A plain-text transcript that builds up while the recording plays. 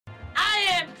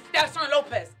Staff Sergeant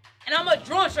Lopez, and I'm a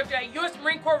drill instructor at U.S.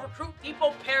 Marine Corps Recruit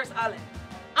Depot, Parris Island.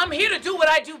 I'm here to do what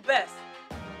I do best,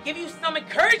 give you some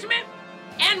encouragement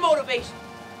and motivation,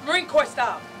 Marine Corps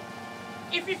style.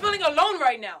 If you're feeling alone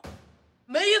right now,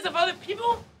 millions of other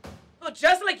people feel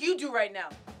just like you do right now,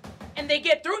 and they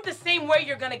get through it the same way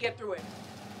you're gonna get through it.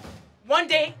 One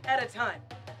day at a time.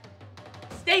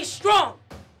 Stay strong,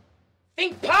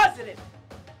 think positive,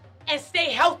 and stay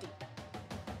healthy.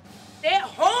 Stay at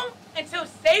home until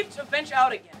safe to venture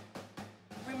out again.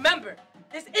 Remember,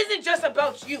 this isn't just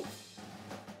about you.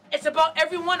 It's about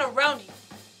everyone around you.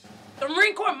 The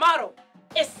Marine Corps motto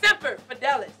is Semper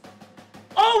Fidelis.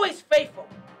 Always faithful.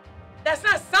 That's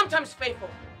not sometimes faithful,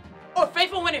 or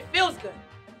faithful when it feels good.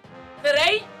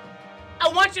 Today, I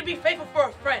want you to be faithful for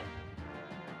a friend.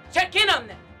 Check in on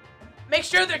them. Make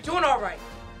sure they're doing all right.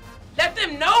 Let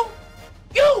them know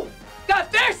you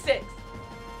got their six.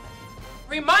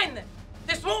 Remind them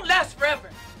this won't last forever,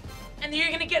 and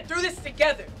you're gonna get through this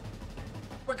together.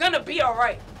 We're gonna be all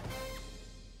right.